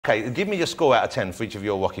Okay, give me your score out of 10 for each of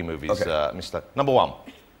your Rocky movies, Okay. Mr. Number 1.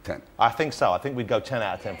 10. I think so. I think we'd go 10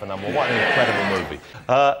 out of 10 for number 1. What an incredible movie.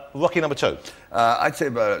 Rocky number 2. I'd say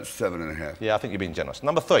about 7.5. Yeah, I think you're being generous.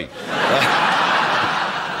 Number 3. 3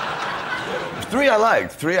 I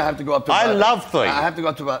liked. 3 I have to go up to I love 3. I have to go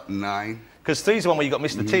up to about 9. Because 3's the one where you got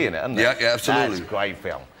Mr. T in it, isn't it? Yeah, absolutely. That's a great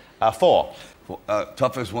film. 4.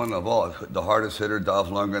 Toughest one of all. The hardest hitter, Dolph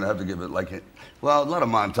Lundgren. I have to give it well, a lot of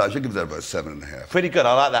montage. I give that about 7.5. Pretty good.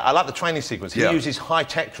 I like that. I like the training sequence. He Yeah. uses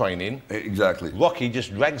high-tech training. Exactly. Rocky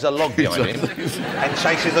just drags a log behind him and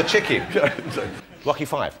chases a chicken. Rocky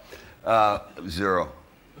 5. 0.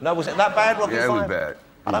 No, was it that bad, Rocky 5? Yeah, it was bad.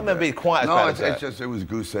 I don't remember being quite as bad as that. No, it's just, it was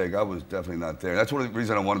goose egg. I was definitely not there. That's one of the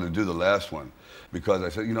reasons I wanted to do the last one. Because I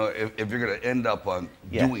said, you know, if you're going to end up on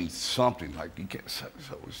doing something, like, you can't, so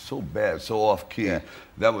it was so bad, so off-key,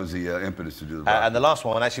 that was the impetus to do the And the last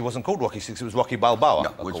one actually wasn't called Rocky 6, it was Rocky Balboa. No,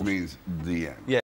 which means the end. Yeah.